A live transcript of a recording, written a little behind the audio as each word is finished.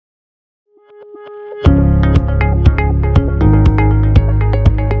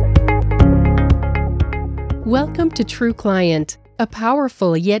Welcome to TruClient, a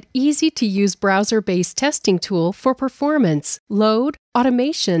powerful yet easy-to-use browser-based testing tool for performance, load,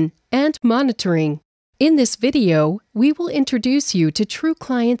 automation, and monitoring. In this video, we will introduce you to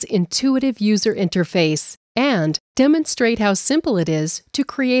TruClient's intuitive user interface and demonstrate how simple it is to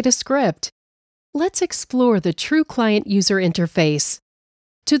create a script. Let's explore the TruClient user interface.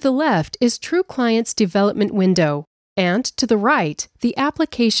 To the left is TruClient's development window, and to the right, the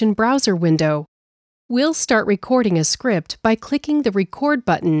application browser window. We'll start recording a script by clicking the Record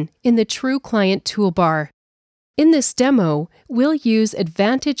button in the TruClient toolbar. In this demo, we'll use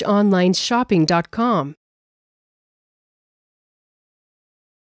AdvantageOnlineShopping.com.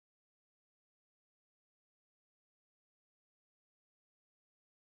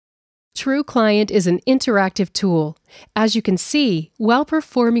 TruClient is an interactive tool. As you can see, while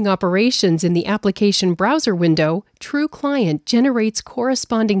performing operations in the application browser window, TruClient generates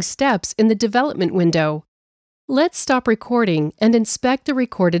corresponding steps in the development window. Let's stop recording and inspect the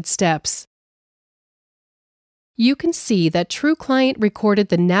recorded steps. You can see that TruClient recorded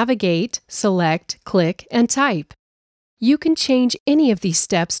the navigate, select, click, and type. You can change any of these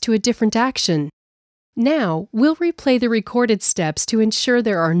steps to a different action. Now, we'll replay the recorded steps to ensure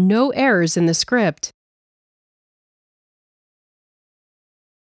there are no errors in the script.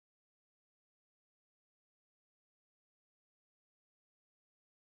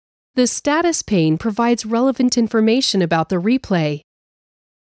 The status pane provides relevant information about the replay.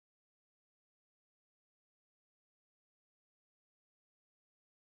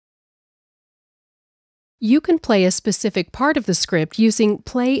 You can play a specific part of the script using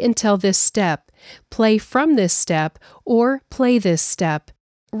Play until this step, Play from this step, or Play this step.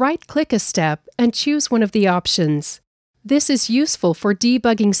 Right-click a step and choose one of the options. This is useful for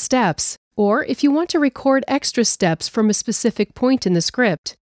debugging steps, or if you want to record extra steps from a specific point in the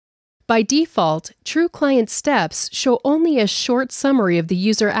script. By default, TruClient steps show only a short summary of the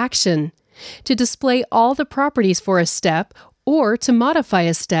user action. To display all the properties for a step, or to modify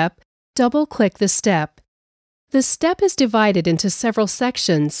a step, double-click the step. The step is divided into several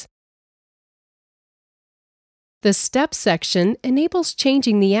sections. The Step section enables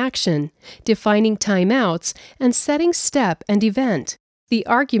changing the action, defining timeouts, and setting step and event. The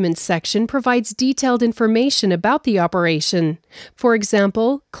Arguments section provides detailed information about the operation. For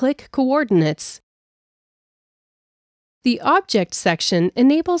example, click coordinates. The Object section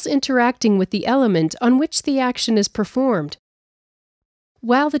enables interacting with the element on which the action is performed,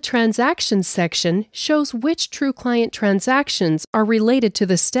 while the Transactions section shows which TruClient transactions are related to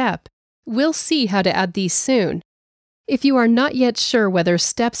the step. We'll see how to add these soon. If you are not yet sure whether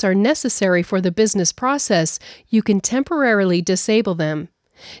steps are necessary for the business process, you can temporarily disable them.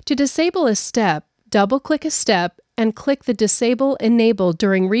 To disable a step, double-click a step and click the Disable Enable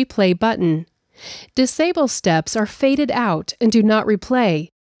During Replay button. Disable steps are faded out and do not replay.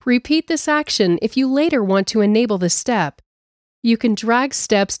 Repeat this action if you later want to enable the step. You can drag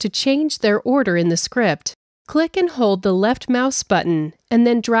steps to change their order in the script. Click and hold the left mouse button, and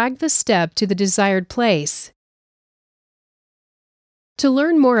then drag the step to the desired place. To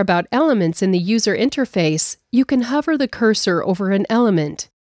learn more about elements in the user interface, you can hover the cursor over an element.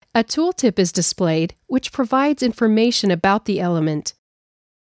 A tooltip is displayed, which provides information about the element.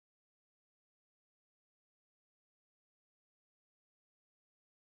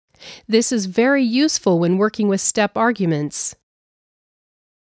 This is very useful when working with step arguments.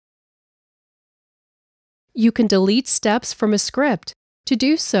 You can delete steps from a script. To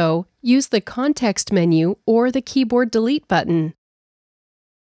do so, use the Context menu or the keyboard Delete button.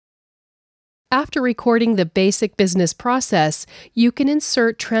 After recording the basic business process, you can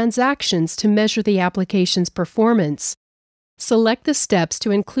insert transactions to measure the application's performance. Select the steps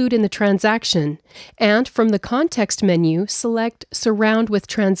to include in the transaction, and from the Context menu, select Surround with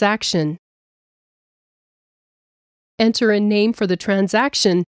Transaction. Enter a name for the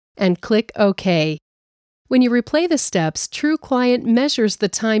transaction and click OK. When you replay the steps, TruClient measures the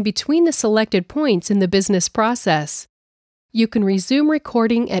time between the selected points in the business process. You can resume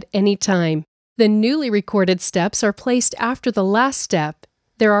recording at any time. The newly recorded steps are placed after the last step.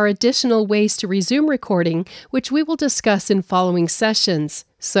 There are additional ways to resume recording, which we will discuss in following sessions,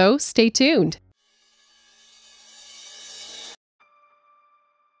 so stay tuned.